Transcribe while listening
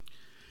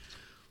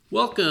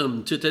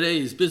Welcome to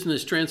today's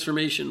Business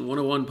Transformation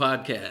 101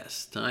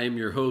 podcast. I am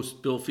your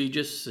host, Bill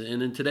Fegis,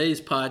 and in today's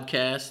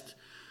podcast,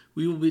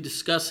 we will be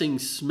discussing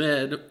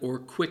SMED, or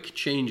Quick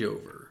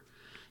Changeover.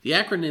 The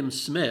acronym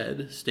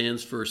SMED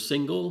stands for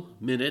Single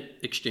Minute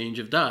Exchange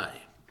of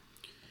Die.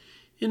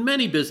 In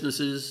many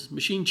businesses,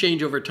 machine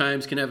changeover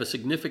times can have a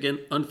significant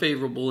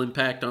unfavorable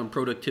impact on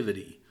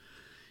productivity.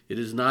 It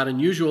is not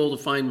unusual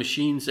to find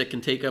machines that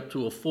can take up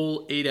to a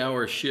full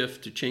 8-hour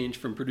shift to change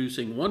from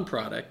producing one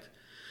product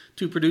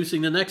to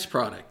producing the next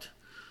product.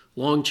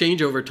 Long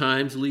changeover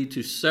times lead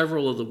to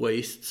several of the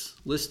wastes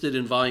listed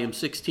in volume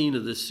 16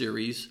 of this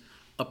series,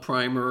 A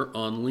Primer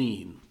on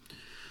Lean.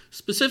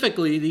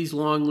 Specifically, these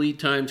long lead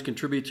times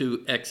contribute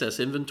to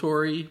excess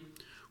inventory,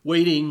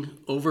 waiting,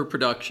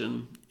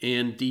 overproduction,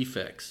 and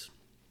defects.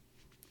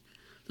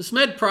 The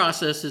SMED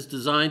process is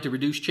designed to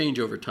reduce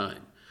changeover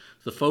time.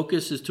 The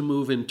focus is to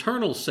move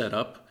internal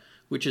setup,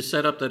 which is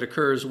setup that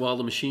occurs while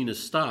the machine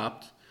is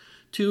stopped,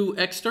 to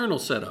external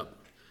setup,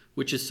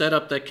 which is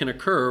setup that can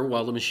occur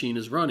while the machine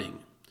is running,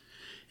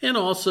 and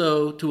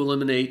also to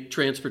eliminate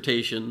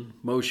transportation,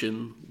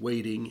 motion,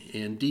 waiting,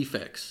 and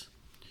defects.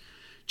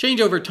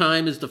 Changeover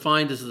time is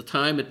defined as the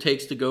time it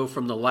takes to go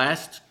from the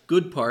last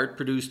good part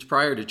produced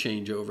prior to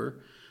changeover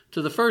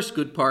to the first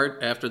good part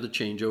after the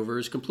changeover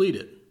is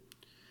completed.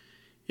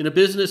 In a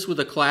business with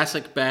a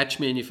classic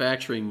batch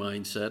manufacturing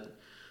mindset,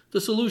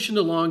 the solution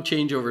to long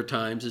changeover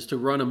times is to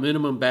run a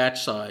minimum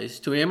batch size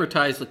to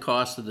amortize the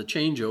cost of the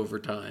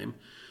changeover time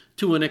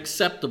to an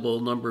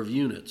acceptable number of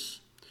units.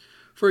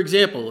 For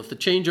example, if the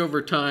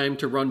changeover time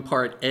to run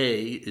Part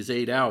A is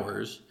 8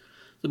 hours,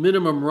 the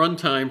minimum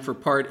runtime for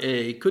Part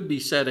A could be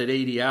set at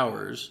 80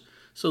 hours,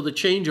 so the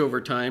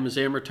changeover time is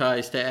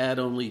amortized to add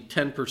only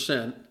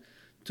 10%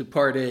 to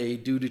Part A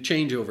due to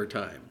changeover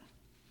time.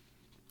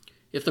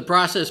 If the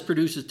process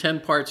produces 10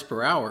 parts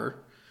per hour,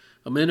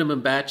 a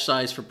minimum batch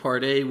size for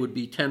Part A would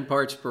be 10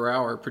 parts per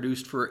hour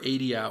produced for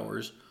 80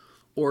 hours,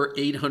 or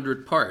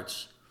 800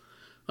 parts.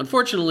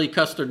 Unfortunately,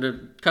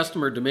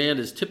 customer demand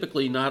is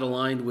typically not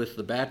aligned with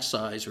the batch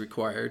size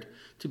required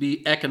to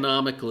be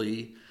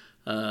economically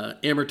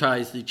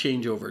amortize the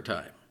changeover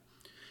time.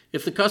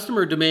 If the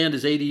customer demand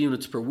is 80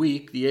 units per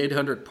week, the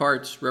 800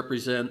 parts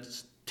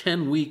represents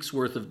 10 weeks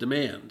worth of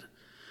demand.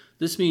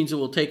 This means it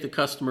will take the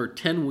customer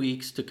 10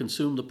 weeks to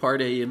consume the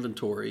Part A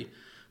inventory,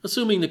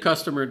 assuming the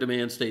customer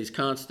demand stays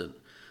constant.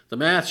 The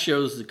math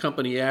shows the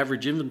company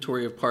average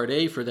inventory of Part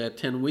A for that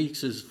 10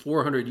 weeks is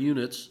 400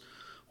 units,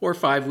 or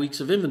 5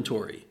 weeks of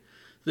inventory.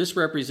 This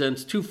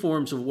represents two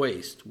forms of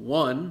waste.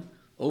 One,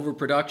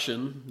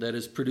 overproduction, that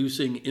is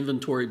producing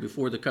inventory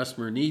before the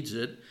customer needs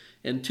it,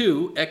 and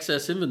two,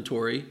 excess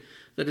inventory,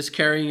 that is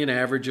carrying an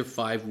average of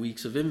 5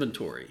 weeks of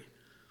inventory.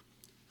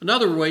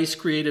 Another waste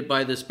created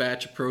by this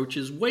batch approach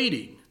is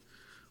waiting.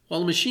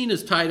 While the machine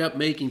is tied up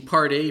making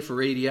Part A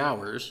for 80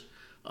 hours,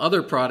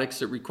 other products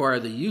that require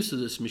the use of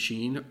this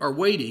machine are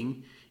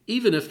waiting,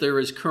 even if there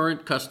is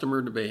current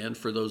customer demand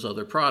for those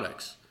other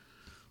products.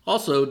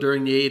 Also,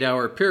 during the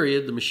 8-hour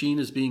period the machine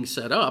is being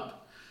set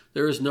up,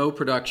 there is no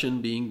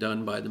production being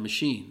done by the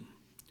machine.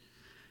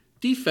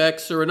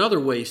 Defects are another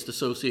waste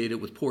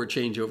associated with poor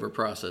changeover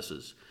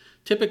processes.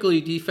 Typically,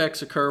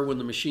 defects occur when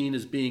the machine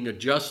is being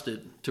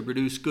adjusted to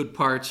produce good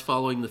parts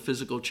following the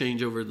physical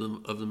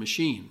changeover of the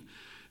machine.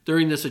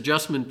 During this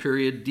adjustment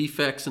period,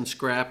 defects and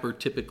scrap are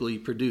typically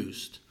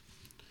produced.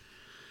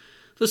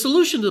 The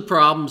solution to the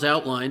problems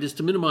outlined is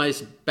to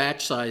minimize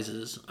batch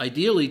sizes,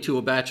 ideally to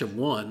a batch of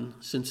one,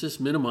 since this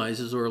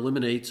minimizes or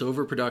eliminates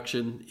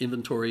overproduction,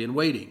 inventory, and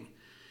waiting.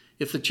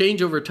 If the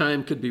changeover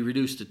time could be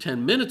reduced to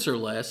 10 minutes or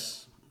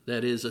less,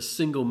 that is, a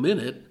single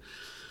minute,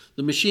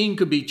 the machine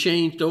could be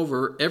changed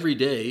over every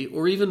day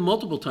or even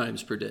multiple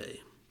times per day.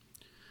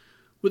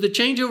 With a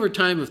changeover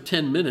time of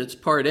 10 minutes,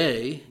 Part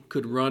A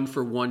could run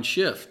for one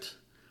shift,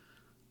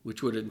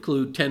 which would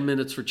include 10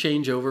 minutes for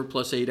changeover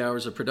plus 8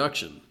 hours of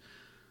production.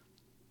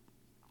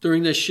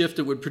 During this shift,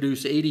 it would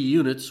produce 80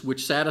 units,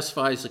 which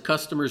satisfies the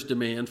customer's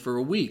demand for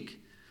a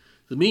week.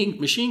 The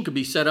machine could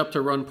be set up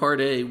to run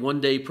Part A 1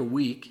 day per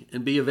week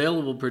and be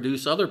available to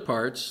produce other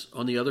parts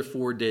on the other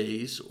 4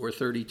 days or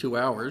 32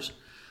 hours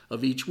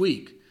of each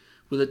week.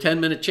 With a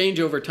 10-minute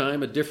changeover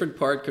time, a different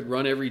part could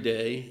run every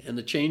day, and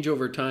the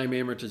changeover time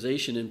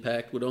amortization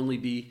impact would only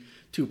be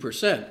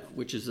 2%,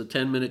 which is the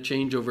 10-minute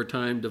changeover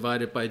time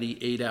divided by the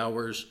 8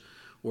 hours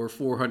or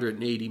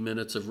 480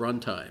 minutes of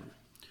runtime.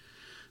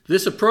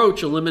 This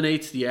approach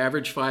eliminates the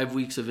average 5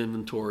 weeks of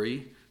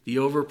inventory, the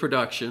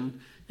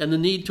overproduction, and the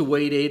need to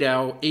wait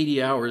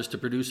 80 hours to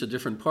produce a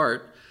different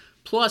part,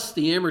 plus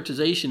the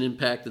amortization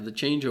impact of the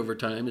changeover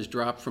time is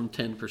dropped from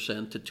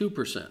 10% to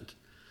 2%.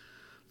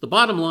 The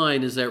bottom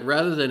line is that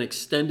rather than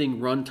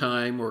extending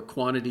runtime or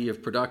quantity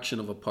of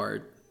production of a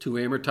part to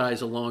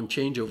amortize a long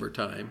changeover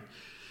time,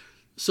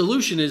 the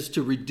solution is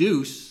to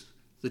reduce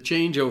the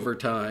changeover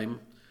time,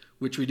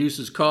 which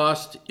reduces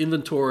cost,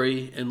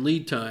 inventory, and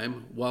lead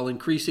time while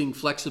increasing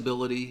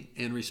flexibility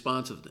and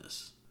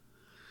responsiveness.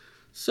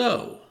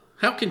 So,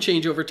 how can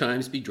changeover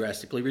times be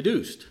drastically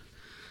reduced?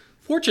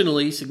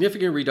 Fortunately,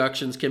 significant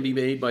reductions can be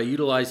made by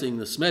utilizing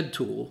the SMED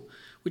tool,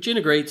 which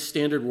integrates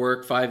standard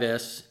work,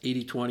 5S,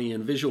 80/20,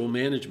 and visual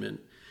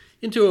management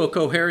into a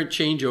coherent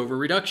changeover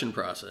reduction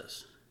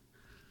process.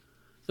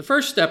 The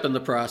first step in the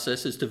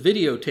process is to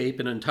videotape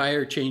an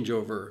entire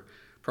changeover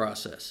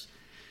process.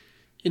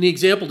 In the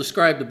example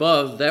described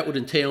above, that would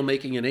entail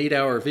making an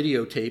 8-hour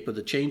videotape of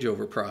the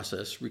changeover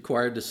process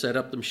required to set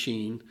up the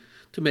machine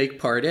to make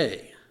Part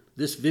A.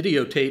 This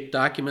videotape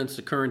documents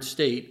the current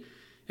state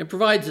and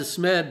provides the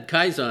SMED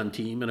Kaizen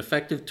team an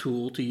effective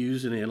tool to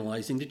use in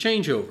analyzing the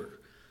changeover.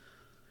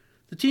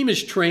 The team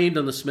is trained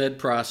on the SMED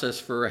process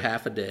for a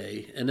half a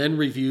day and then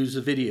reviews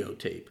the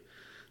videotape.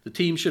 The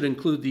team should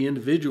include the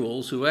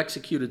individuals who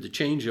executed the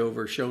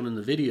changeover shown in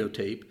the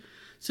videotape,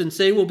 since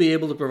they will be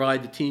able to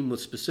provide the team with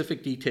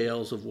specific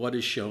details of what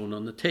is shown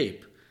on the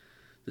tape.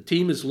 The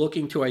team is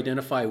looking to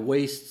identify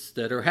wastes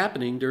that are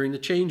happening during the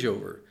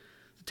changeover.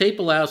 The tape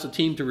allows the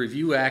team to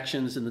review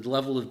actions in the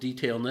level of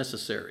detail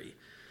necessary.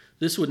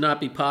 This would not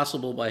be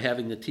possible by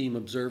having the team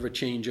observe a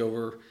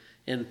changeover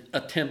and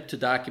attempt to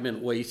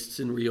document wastes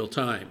in real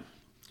time.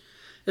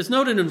 As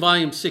noted in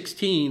Volume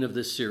 16 of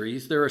this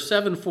series, there are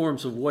 7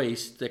 forms of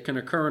waste that can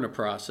occur in a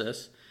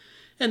process,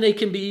 and they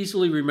can be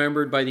easily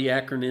remembered by the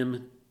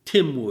acronym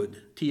TIMWOOD,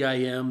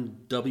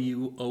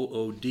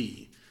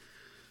 TIMWOOD.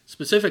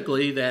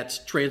 Specifically, that's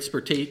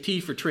T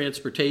for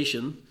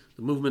transportation,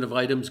 the movement of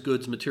items,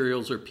 goods,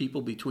 materials, or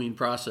people between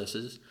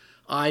processes.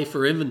 I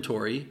for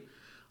inventory,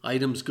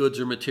 items, goods,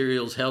 or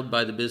materials held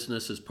by the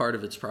business as part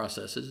of its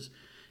processes.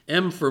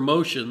 M for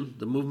motion,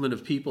 the movement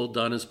of people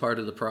done as part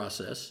of the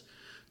process.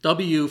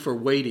 W for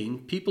waiting,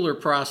 people or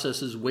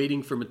processes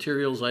waiting for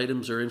materials,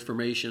 items, or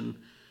information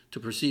to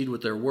proceed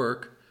with their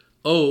work.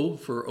 O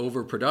for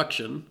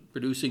overproduction,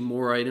 producing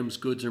more items,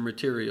 goods, or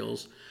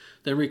materials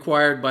than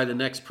required by the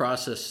next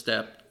process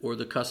step or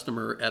the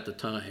customer at the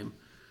time.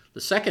 The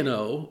second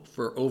O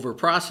for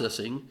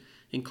overprocessing,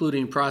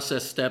 including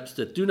process steps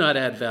that do not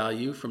add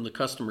value from the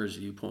customer's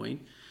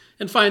viewpoint.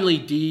 And finally,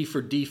 D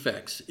for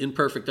defects,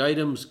 imperfect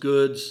items,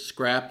 goods,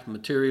 scrap,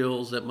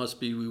 materials that must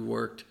be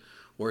reworked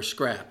or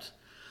scrapped.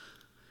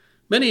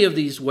 Many of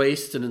these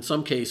wastes, and in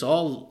some cases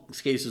all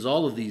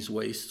of these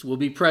wastes, will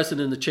be present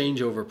in the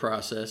changeover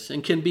process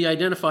and can be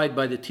identified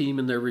by the team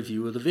in their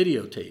review of the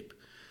videotape.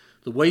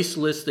 The waste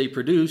list they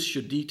produce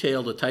should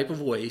detail the type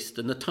of waste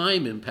and the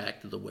time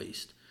impact of the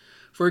waste.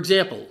 For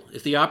example,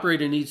 if the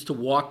operator needs to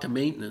walk to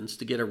maintenance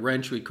to get a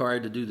wrench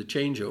required to do the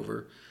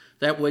changeover,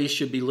 that waste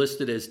should be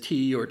listed as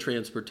T or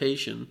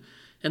transportation,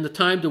 and the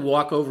time to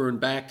walk over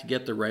and back to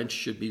get the wrench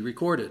should be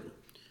recorded.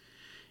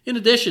 In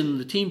addition,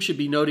 the team should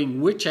be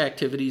noting which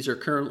activities are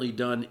currently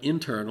done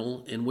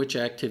internal and which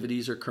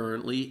activities are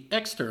currently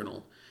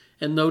external,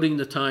 and noting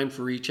the time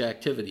for each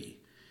activity.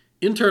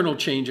 Internal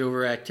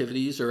changeover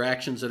activities are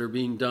actions that are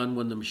being done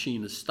when the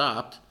machine is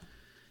stopped.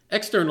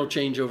 External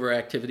changeover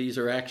activities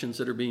are actions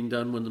that are being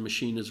done when the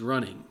machine is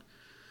running.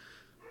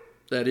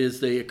 That is,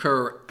 they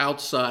occur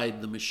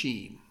outside the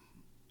machine.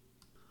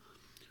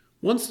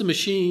 Once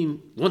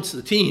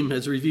the team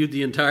has reviewed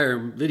the entire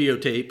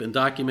videotape and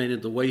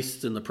documented the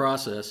wastes in the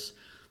process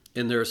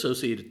and their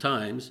associated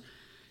times,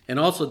 and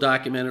also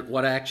documented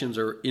what actions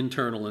are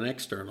internal and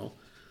external,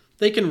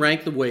 they can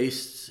rank the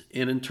wastes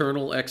and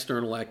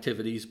internal-external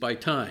activities by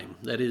time.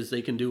 That is,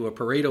 they can do a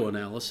Pareto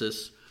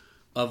analysis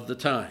of the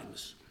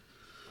times.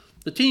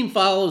 The team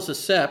follows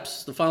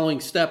the following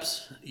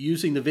steps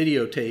using the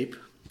videotape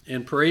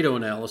and Pareto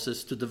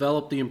analysis to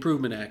develop the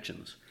improvement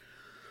actions.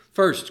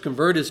 First,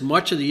 convert as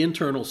much of the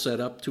internal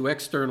setup to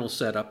external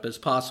setup as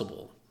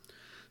possible.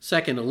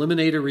 Second,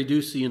 eliminate or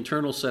reduce the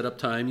internal setup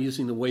time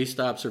using the waste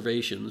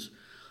observations,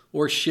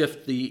 or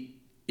shift the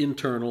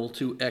internal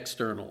to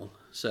external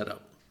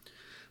setup.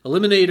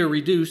 Eliminate or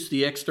reduce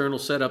the external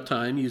setup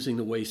time using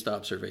the waste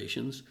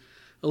observations.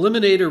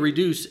 Eliminate or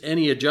reduce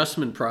any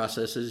adjustment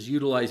processes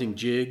utilizing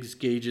jigs,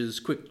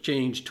 gauges, quick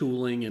change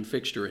tooling, and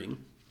fixturing.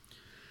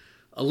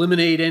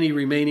 Eliminate any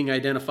remaining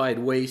identified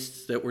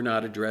wastes that were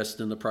not addressed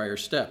in the prior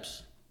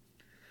steps.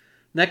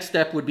 Next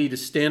step would be to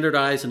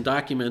standardize and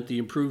document the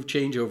improved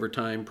changeover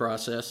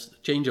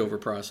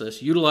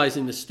process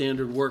utilizing the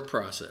standard work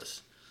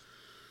process.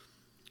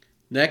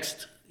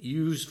 Next,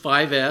 use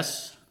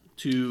 5S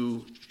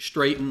to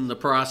straighten the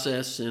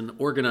process and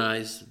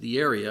organize the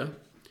area.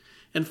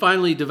 And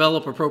finally,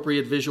 develop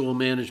appropriate visual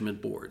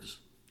management boards.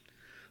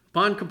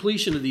 Upon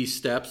completion of these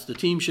steps, the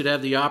team should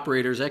have the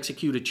operators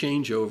execute a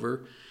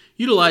changeover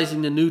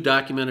utilizing the new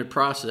documented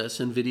process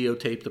and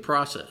videotape the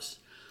process.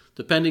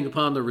 Depending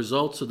upon the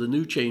results of the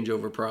new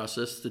changeover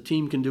process, the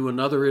team can do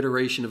another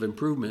iteration of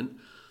improvement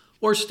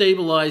or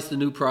stabilize the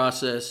new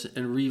process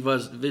and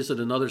revisit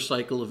another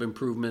cycle of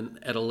improvement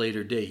at a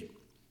later date.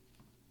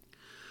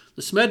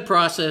 The SMED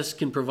process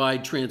can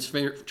provide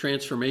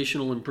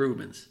transformational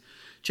improvements.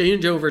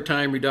 Changeover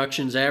time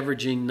reductions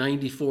averaging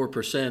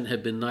 94%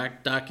 have been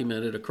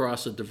documented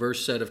across a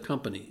diverse set of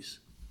companies.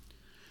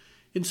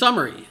 In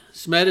summary,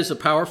 SMED is a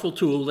powerful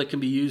tool that can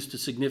be used to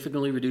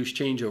significantly reduce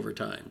changeover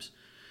times.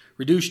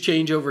 Reduced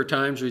changeover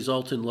times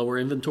result in lower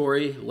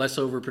inventory, less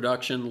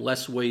overproduction,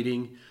 less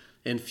waiting,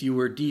 and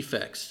fewer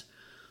defects.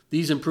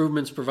 These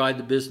improvements provide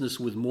the business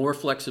with more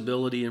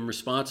flexibility and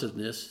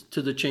responsiveness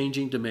to the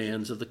changing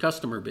demands of the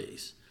customer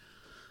base.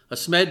 A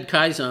SMED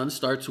Kaizen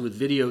starts with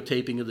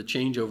videotaping of the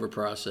changeover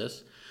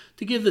process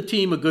to give the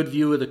team a good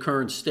view of the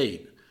current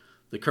state.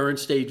 The current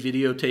state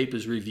videotape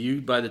is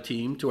reviewed by the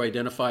team to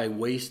identify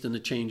waste in the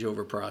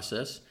changeover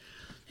process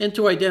and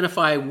to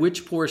identify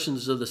which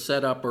portions of the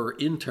setup are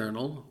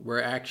internal,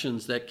 where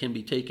actions that can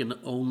be taken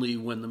only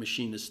when the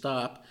machine is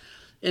stopped,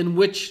 and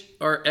which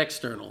are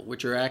external,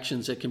 which are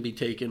actions that can be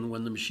taken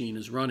when the machine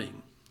is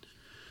running.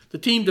 The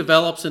team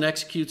develops and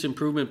executes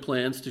improvement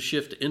plans to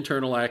shift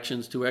internal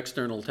actions to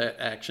external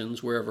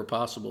actions wherever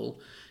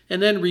possible,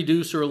 and then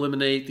reduce or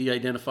eliminate the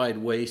identified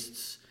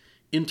wastes,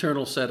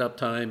 internal setup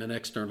time and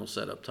external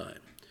setup time.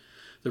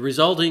 The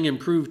resulting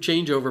improved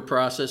changeover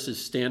process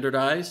is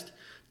standardized,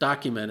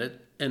 documented,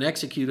 and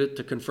executed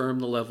to confirm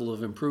the level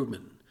of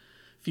improvement.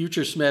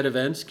 Future SMED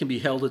events can be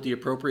held at the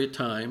appropriate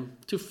time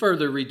to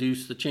further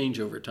reduce the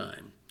changeover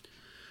time.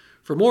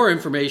 For more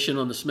information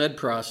on the SMED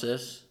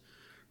process,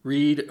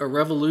 read A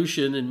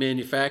Revolution in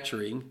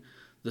Manufacturing,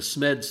 the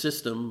SMED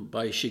System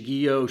by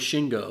Shigeo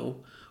Shingo,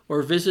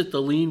 or visit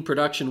the Lean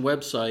Production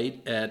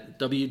website at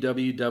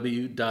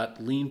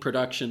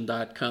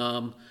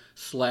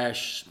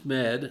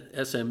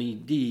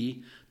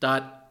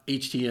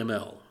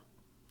www.leanproduction.com/smed.html.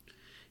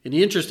 In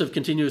the interest of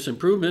continuous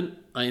improvement,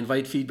 I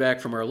invite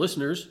feedback from our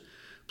listeners.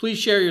 Please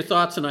share your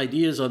thoughts and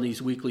ideas on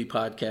these weekly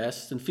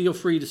podcasts, and feel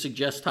free to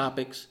suggest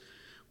topics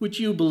which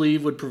you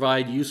believe would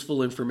provide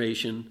useful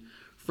information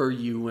for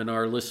you and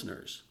our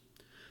listeners.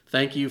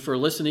 Thank you for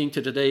listening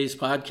to today's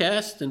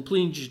podcast, and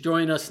please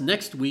join us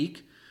next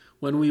week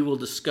when we will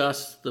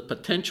discuss the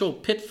potential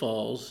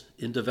pitfalls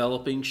in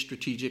developing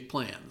strategic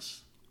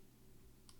plans.